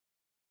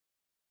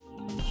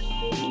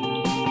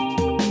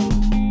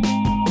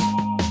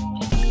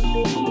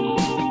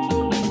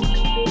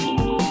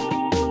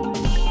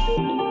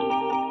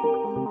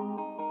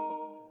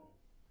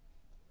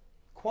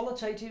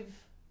Qualitative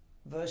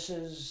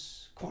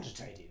versus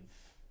quantitative.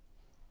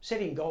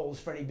 Setting goals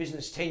for any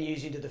business 10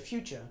 years into the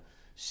future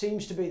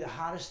seems to be the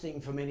hardest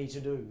thing for many to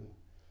do.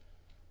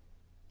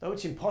 Though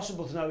it's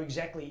impossible to know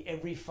exactly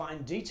every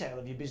fine detail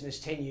of your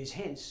business 10 years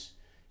hence,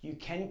 you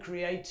can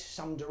create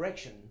some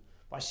direction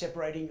by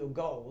separating your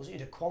goals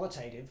into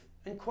qualitative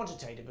and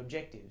quantitative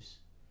objectives.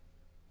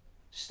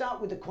 Start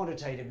with the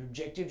quantitative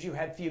objectives you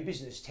have for your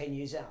business 10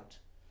 years out.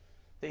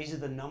 These are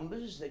the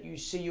numbers that you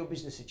see your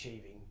business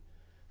achieving.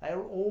 They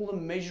are all the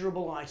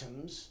measurable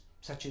items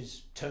such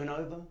as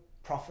turnover,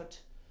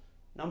 profit,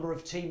 number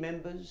of team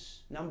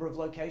members, number of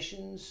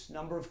locations,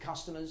 number of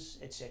customers,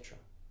 etc.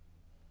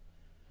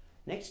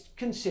 Next,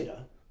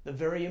 consider the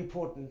very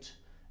important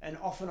and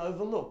often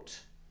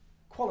overlooked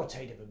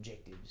qualitative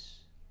objectives.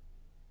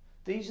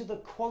 These are the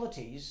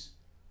qualities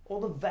or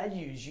the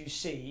values you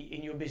see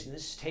in your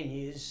business 10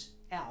 years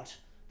out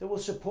that will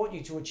support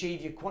you to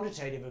achieve your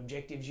quantitative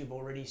objectives you've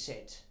already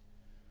set.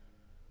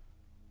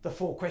 The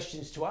 4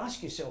 questions to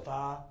ask yourself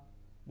are: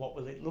 what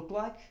will it look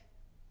like?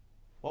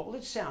 What will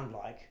it sound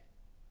like?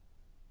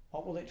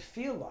 What will it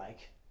feel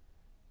like?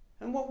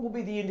 And what will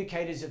be the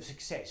indicators of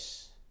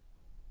success?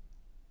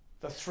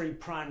 The 3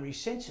 primary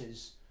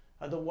senses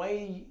are the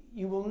way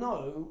you will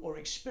know or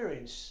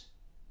experience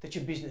that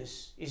your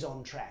business is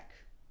on track.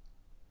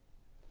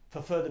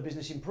 For further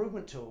business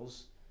improvement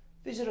tools,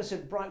 visit us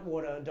at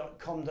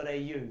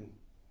brightwater.com.au.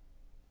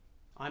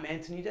 I'm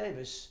Anthony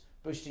Davis,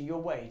 boosting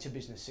your way to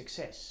business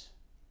success.